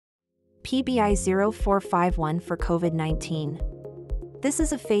PBI-0451 for COVID-19. This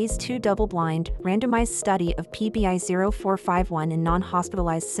is a Phase 2 double-blind, randomized study of PBI-0451 in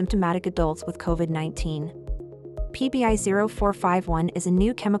non-hospitalized symptomatic adults with COVID-19. PBI-0451 is a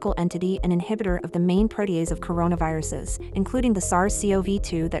new chemical entity and inhibitor of the main protease of coronaviruses, including the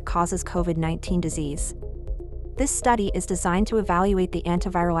SARS-CoV-2 that causes COVID-19 disease. This study is designed to evaluate the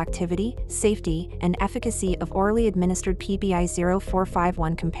antiviral activity, safety, and efficacy of orally administered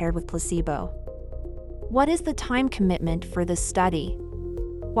PBI-0451 compared with placebo. What is the time commitment for this study?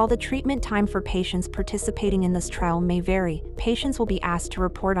 While the treatment time for patients participating in this trial may vary, patients will be asked to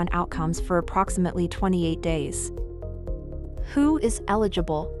report on outcomes for approximately 28 days. Who is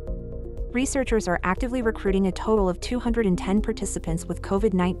eligible? Researchers are actively recruiting a total of 210 participants with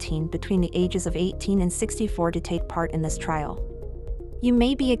COVID-19 between the ages of 18 and 64 to take part in this trial. You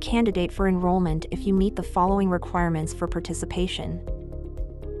may be a candidate for enrollment if you meet the following requirements for participation.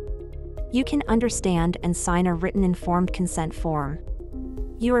 You can understand and sign a written informed consent form.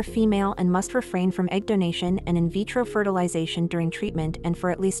 You are female and must refrain from egg donation and in vitro fertilization during treatment and for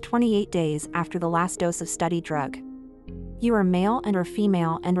at least 28 days after the last dose of study drug. You are male and/or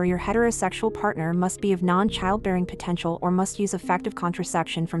female and/or your heterosexual partner must be of non-childbearing potential or must use effective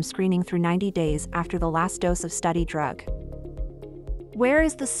contraception from screening through 90 days after the last dose of study drug. Where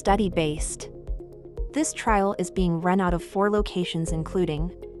is the study based? This trial is being run out of 4 locations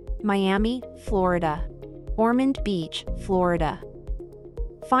including Miami, Florida, Ormond Beach, Florida.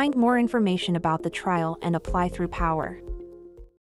 Find more information about the trial and apply through Power.